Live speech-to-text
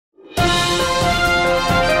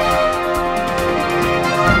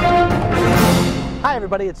Hi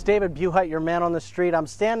everybody, it's David Buhite, your man on the street. I'm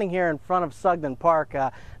standing here in front of Sugden Park.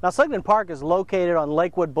 Now Sugden Park is located on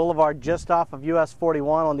Lakewood Boulevard just off of US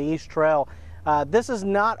 41 on the East Trail. This is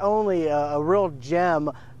not only a real gem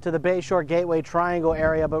to the Bayshore Gateway Triangle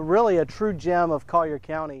area, but really a true gem of Collier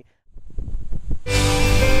County.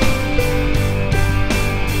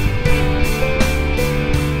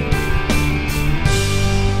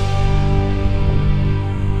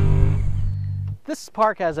 This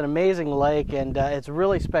park has an amazing lake, and it's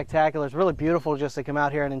really spectacular. It's really beautiful just to come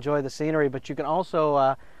out here and enjoy the scenery, but you can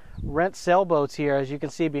also rent sailboats here, as you can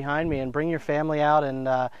see behind me, and bring your family out and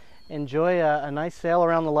enjoy a nice sail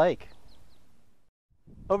around the lake.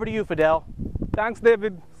 Over to you, Fidel. Thanks,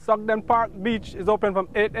 David. Sugden Park Beach is open from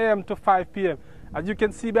 8 a.m. to 5 p.m. As you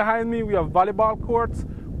can see behind me, we have volleyball courts,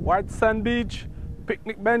 white sand beach,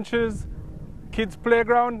 picnic benches, kids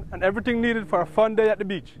playground, and everything needed for a fun day at the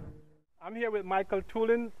beach. I'm here with Michael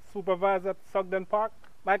Toolin, supervisor at Sugden Park.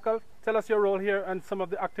 Michael, tell us your role here and some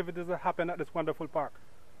of the activities that happen at this wonderful park.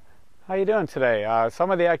 How you doing today?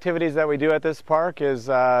 Some of the activities that we do at this park is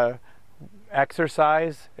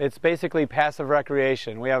exercise. It's basically passive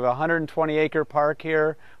recreation. We have a 120-acre park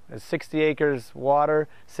here, 60 acres water,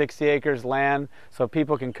 60 acres land, so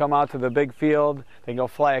people can come out to the big field, they can go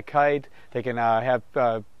fly a kite, they can have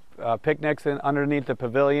picnics underneath the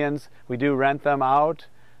pavilions. We do rent them out.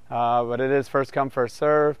 But it is first come, first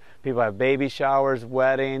serve. People have baby showers,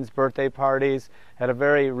 weddings, birthday parties at a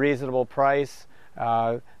very reasonable price.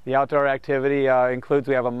 The outdoor activity includes,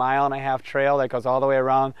 we have a 1.5 mile trail that goes all the way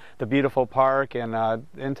around the beautiful park and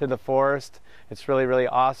into the forest. It's really, really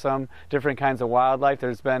awesome. Different kinds of wildlife.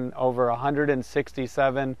 There's been over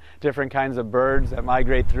 167 different kinds of birds that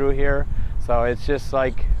migrate through here. So it's just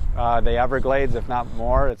like the Everglades, if not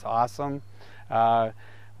more. It's awesome.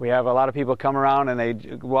 We have a lot of people come around and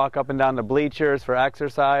they walk up and down the bleachers for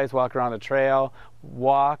exercise, walk around the trail,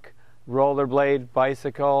 walk, rollerblade,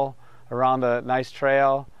 bicycle around the nice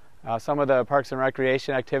trail. Some of the parks and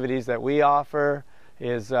recreation activities that we offer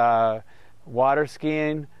is water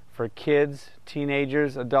skiing for kids,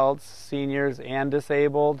 teenagers, adults, seniors, and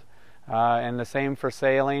disabled, and the same for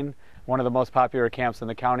sailing. One of the most popular camps in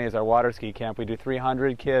the county is our water ski camp. We do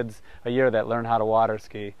 300 kids a year that learn how to water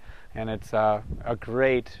ski. And it's a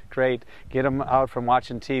great, get them out from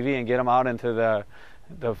watching TV and get them out into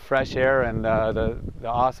the fresh air and the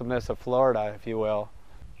awesomeness of Florida, if you will.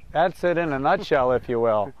 That's it in a nutshell, if you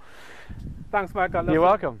will. Thanks, Michael. You're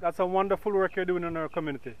welcome. That's a wonderful work you're doing in our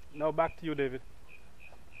community. Now back to you, David.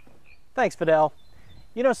 Thanks, Fidel.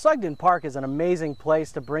 You know, Sugden Park is an amazing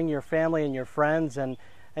place to bring your family and your friends and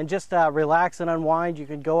just relax and unwind. You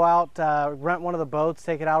could go out, rent one of the boats,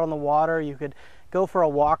 take it out on the water. You could go for a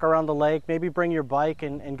walk around the lake, maybe bring your bike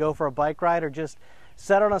and go for a bike ride, or just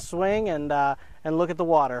sit on a swing and look at the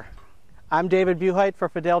water. I'm David Buhite for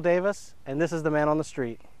Fidel Davis, and this is the Man on the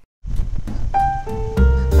Street.